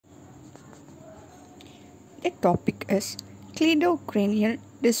The topic is Cleidocranial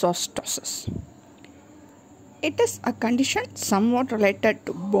Dysostosis. It is a condition somewhat related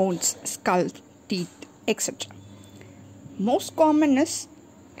to bones, skull, teeth, etc. Most common is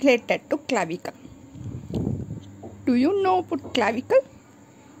related to clavicle. Do you know about clavicle?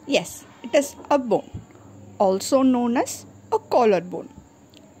 Yes, it is a bone, also known as a collarbone.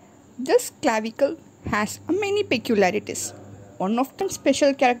 This clavicle has many peculiarities. One of the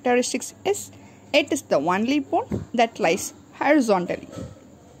special characteristics is it is the only bone that lies horizontally.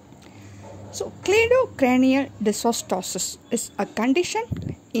 So, cleidocranial dysostosis is a condition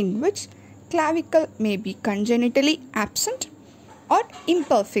in which clavicle may be congenitally absent or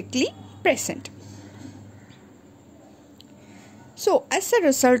imperfectly present. So, as a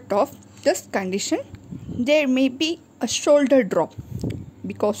result of this condition, there may be a shoulder drop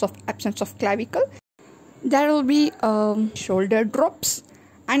because of absence of clavicle. There will be shoulder drops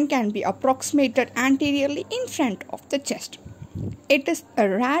and can be approximated anteriorly in front of the chest. It is a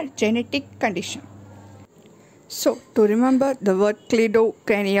rare genetic condition. So, to remember the word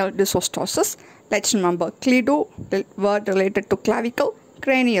cleidocranial dysostosis, let's remember cleido, the word related to clavicle,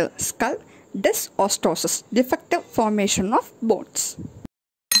 cranial, skull, dysostosis, defective formation of bones.